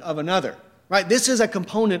burden of another? Right? This is a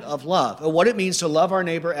component of love, of what it means to love our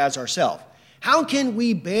neighbor as ourselves. How can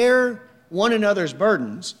we bear one another's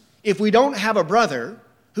burdens if we don't have a brother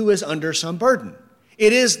who is under some burden?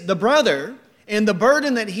 It is the brother and the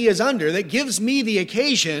burden that he is under that gives me the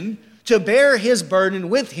occasion to bear his burden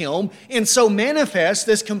with him, and so manifest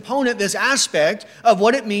this component, this aspect of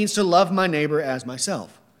what it means to love my neighbor as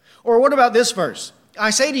myself. Or what about this verse? I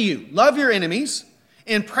say to you, love your enemies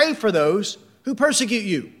and pray for those who persecute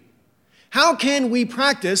you. How can we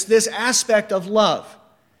practice this aspect of love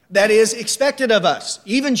that is expected of us?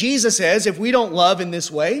 Even Jesus says if we don't love in this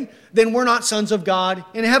way, then we're not sons of God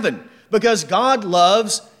in heaven, because God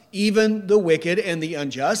loves even the wicked and the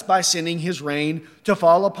unjust by sending his rain to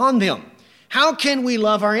fall upon them. How can we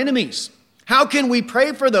love our enemies? How can we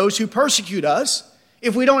pray for those who persecute us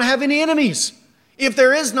if we don't have any enemies? If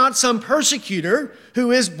there is not some persecutor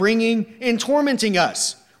who is bringing and tormenting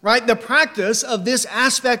us, right? The practice of this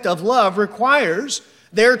aspect of love requires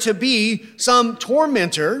there to be some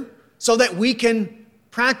tormentor so that we can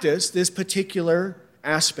practice this particular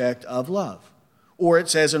aspect of love. Or it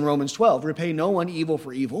says in Romans 12, repay no one evil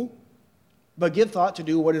for evil, but give thought to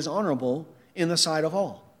do what is honorable in the sight of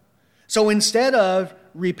all. So instead of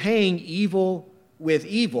repaying evil with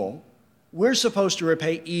evil, we're supposed to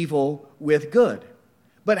repay evil with good.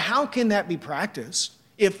 But how can that be practiced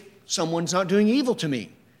if someone's not doing evil to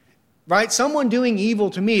me? Right? Someone doing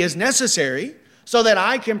evil to me is necessary so that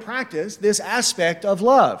I can practice this aspect of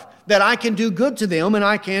love, that I can do good to them and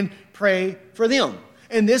I can pray for them.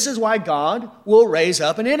 And this is why God will raise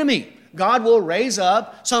up an enemy. God will raise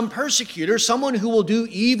up some persecutor, someone who will do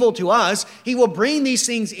evil to us. He will bring these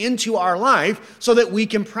things into our life so that we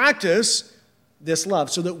can practice this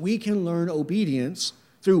love, so that we can learn obedience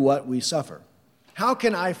through what we suffer. How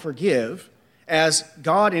can I forgive as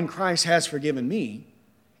God in Christ has forgiven me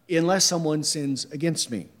unless someone sins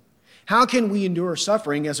against me? How can we endure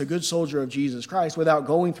suffering as a good soldier of Jesus Christ without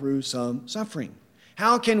going through some suffering?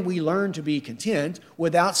 How can we learn to be content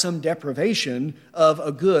without some deprivation of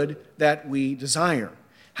a good that we desire?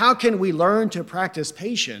 How can we learn to practice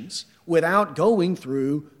patience without going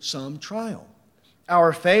through some trial?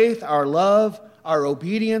 Our faith, our love, our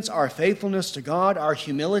obedience, our faithfulness to God, our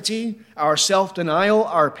humility, our self-denial,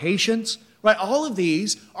 our patience, right? All of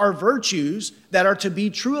these are virtues that are to be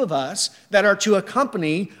true of us, that are to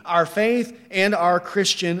accompany our faith and our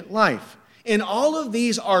Christian life. And all of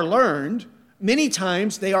these are learned. Many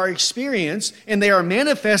times they are experienced and they are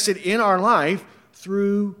manifested in our life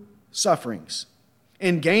through sufferings.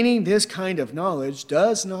 And gaining this kind of knowledge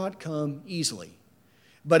does not come easily,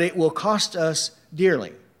 but it will cost us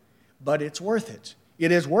dearly. But it's worth it.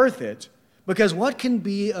 It is worth it because what can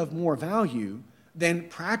be of more value than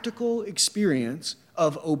practical experience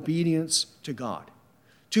of obedience to God.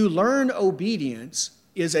 To learn obedience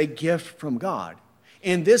is a gift from God.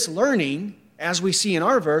 And this learning, as we see in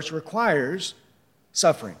our verse, requires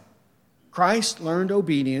suffering. Christ learned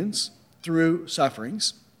obedience through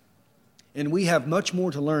sufferings, and we have much more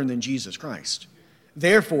to learn than Jesus Christ.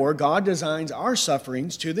 Therefore, God designs our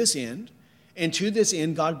sufferings to this end, and to this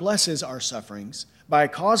end God blesses our sufferings by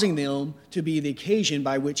causing them to be the occasion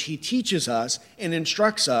by which he teaches us and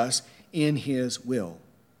instructs us in his will.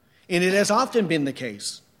 And it has often been the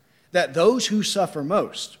case that those who suffer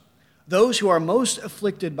most, those who are most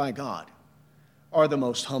afflicted by God, are the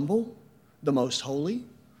most humble, the most holy,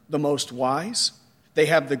 the most wise. They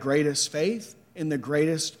have the greatest faith and the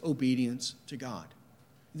greatest obedience to God.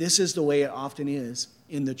 This is the way it often is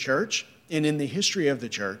in the church and in the history of the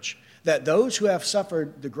church, that those who have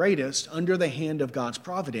suffered the greatest under the hand of God's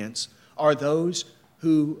providence are those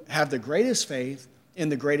who have the greatest faith and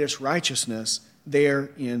the greatest righteousness there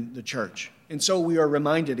in the church. And so we are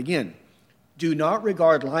reminded again, do not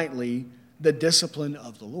regard lightly the discipline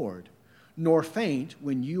of the Lord, nor faint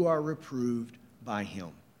when you are reproved by him.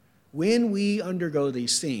 When we undergo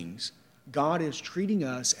these things, God is treating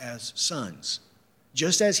us as sons,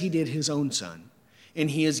 just as he did his own son. And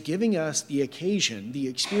he is giving us the occasion, the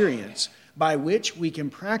experience, by which we can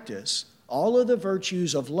practice all of the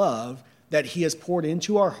virtues of love that he has poured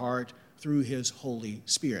into our heart through his Holy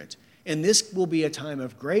Spirit. And this will be a time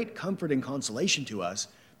of great comfort and consolation to us,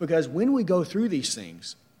 because when we go through these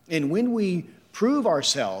things, and when we prove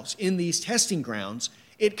ourselves in these testing grounds,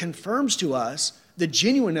 it confirms to us the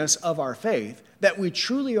genuineness of our faith, that we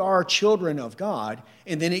truly are children of God,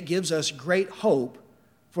 and then it gives us great hope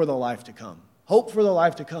for the life to come. Hope for the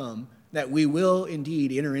life to come, that we will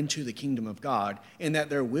indeed enter into the kingdom of God, and that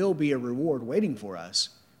there will be a reward waiting for us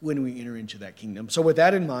when we enter into that kingdom. So with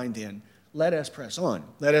that in mind then, let us press on.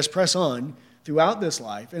 Let us press on throughout this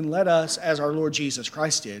life, and let us, as our Lord Jesus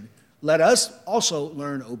Christ did, let us also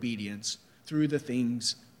learn obedience through the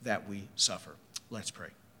things that we suffer. Let's pray.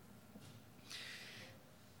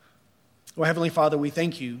 Oh, Heavenly Father, we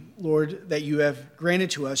thank you, Lord, that you have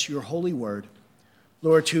granted to us your holy word,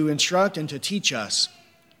 Lord, to instruct and to teach us,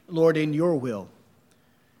 Lord, in your will.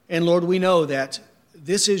 And Lord, we know that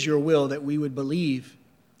this is your will, that we would believe,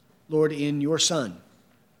 Lord, in your Son,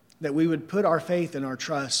 that we would put our faith and our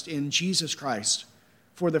trust in Jesus Christ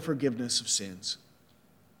for the forgiveness of sins.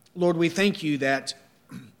 Lord, we thank you that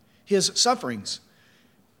his sufferings,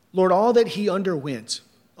 Lord, all that he underwent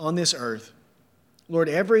on this earth, Lord,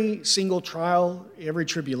 every single trial, every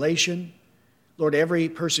tribulation, Lord, every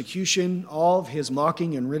persecution, all of his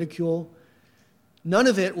mocking and ridicule, none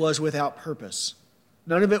of it was without purpose.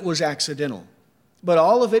 None of it was accidental. But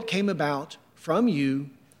all of it came about from you,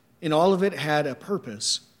 and all of it had a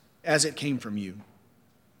purpose as it came from you.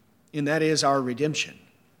 And that is our redemption.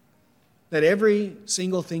 That every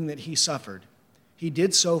single thing that he suffered, he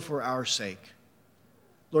did so for our sake.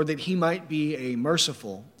 Lord, that he might be a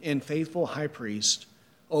merciful and faithful high priest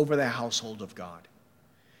over the household of God.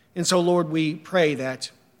 And so, Lord, we pray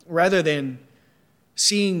that rather than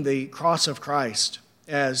seeing the cross of Christ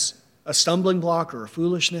as a stumbling block or a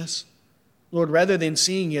foolishness, Lord, rather than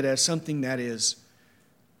seeing it as something that is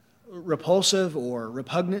repulsive or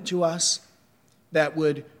repugnant to us, that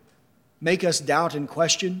would make us doubt and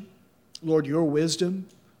question, Lord, your wisdom,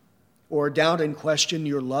 or doubt and question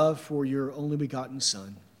your love for your only begotten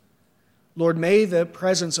Son. Lord, may the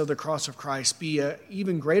presence of the cross of Christ be an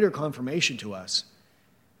even greater confirmation to us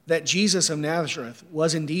that Jesus of Nazareth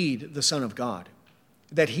was indeed the Son of God,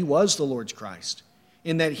 that he was the Lord's Christ,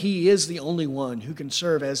 and that he is the only one who can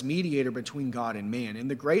serve as mediator between God and man, and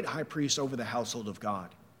the great high priest over the household of God.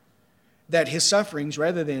 That his sufferings,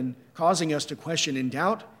 rather than causing us to question and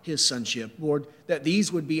doubt his sonship, Lord, that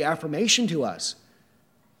these would be affirmation to us.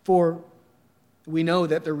 For we know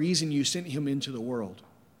that the reason you sent him into the world,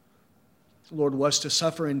 Lord, was to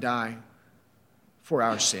suffer and die for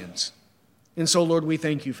our sins. And so, Lord, we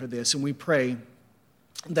thank you for this, and we pray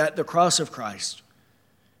that the cross of Christ,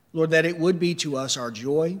 Lord, that it would be to us our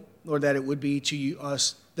joy, Lord, that it would be to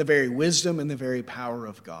us the very wisdom and the very power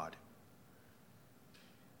of God.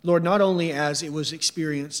 Lord, not only as it was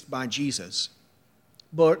experienced by Jesus,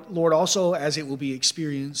 but, Lord, also as it will be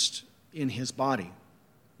experienced in his body,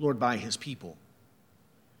 Lord, by his people.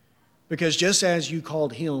 Because just as you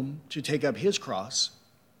called him to take up his cross,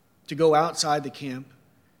 to go outside the camp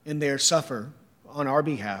and there suffer on our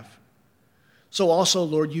behalf, so also,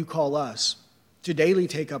 Lord, you call us to daily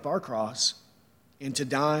take up our cross and to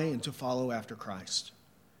die and to follow after Christ.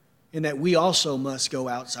 And that we also must go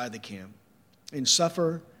outside the camp and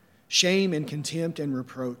suffer shame and contempt and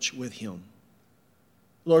reproach with him.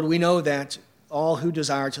 Lord, we know that all who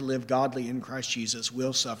desire to live godly in Christ Jesus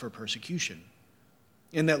will suffer persecution.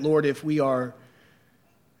 And that, Lord, if we are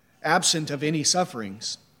absent of any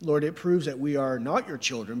sufferings, Lord, it proves that we are not your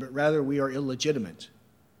children, but rather we are illegitimate.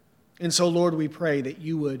 And so, Lord, we pray that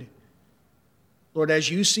you would, Lord, as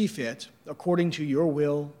you see fit, according to your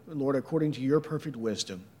will, and Lord, according to your perfect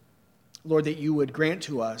wisdom, Lord, that you would grant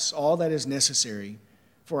to us all that is necessary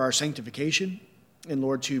for our sanctification, and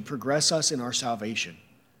Lord, to progress us in our salvation.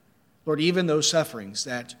 Lord, even those sufferings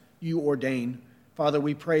that you ordain, Father,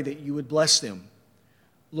 we pray that you would bless them,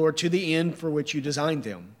 Lord, to the end for which you designed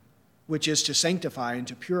them, which is to sanctify and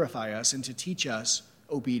to purify us and to teach us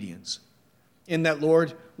obedience. In that,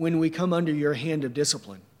 Lord, when we come under your hand of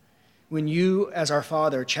discipline, when you, as our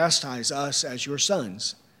Father, chastise us as your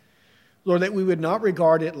sons, Lord, that we would not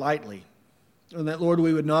regard it lightly, and that, Lord,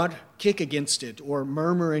 we would not kick against it or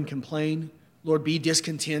murmur and complain, Lord, be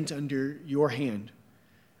discontent under your hand,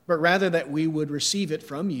 but rather that we would receive it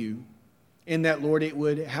from you, and that, Lord, it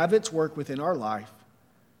would have its work within our life,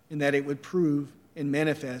 and that it would prove and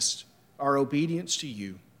manifest our obedience to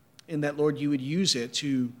you, and that, Lord, you would use it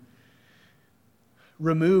to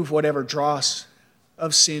remove whatever dross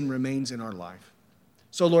of sin remains in our life.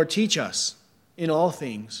 So, Lord, teach us in all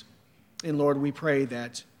things, and Lord, we pray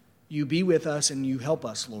that you be with us and you help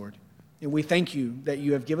us, Lord. And we thank you that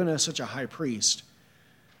you have given us such a high priest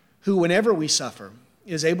who, whenever we suffer,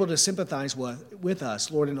 is able to sympathize with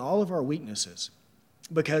us, Lord, in all of our weaknesses,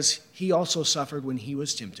 because he also suffered when he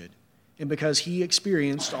was tempted, and because he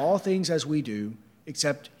experienced all things as we do,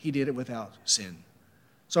 except he did it without sin.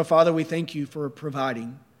 So, Father, we thank you for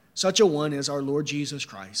providing such a one as our Lord Jesus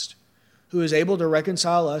Christ, who is able to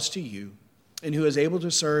reconcile us to you, and who is able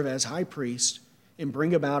to serve as high priest and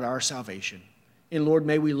bring about our salvation. And Lord,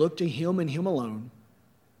 may we look to him and him alone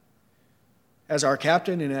as our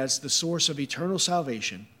captain and as the source of eternal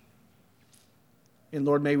salvation. And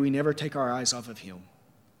Lord, may we never take our eyes off of him.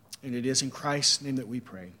 And it is in Christ's name that we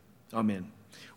pray. Amen.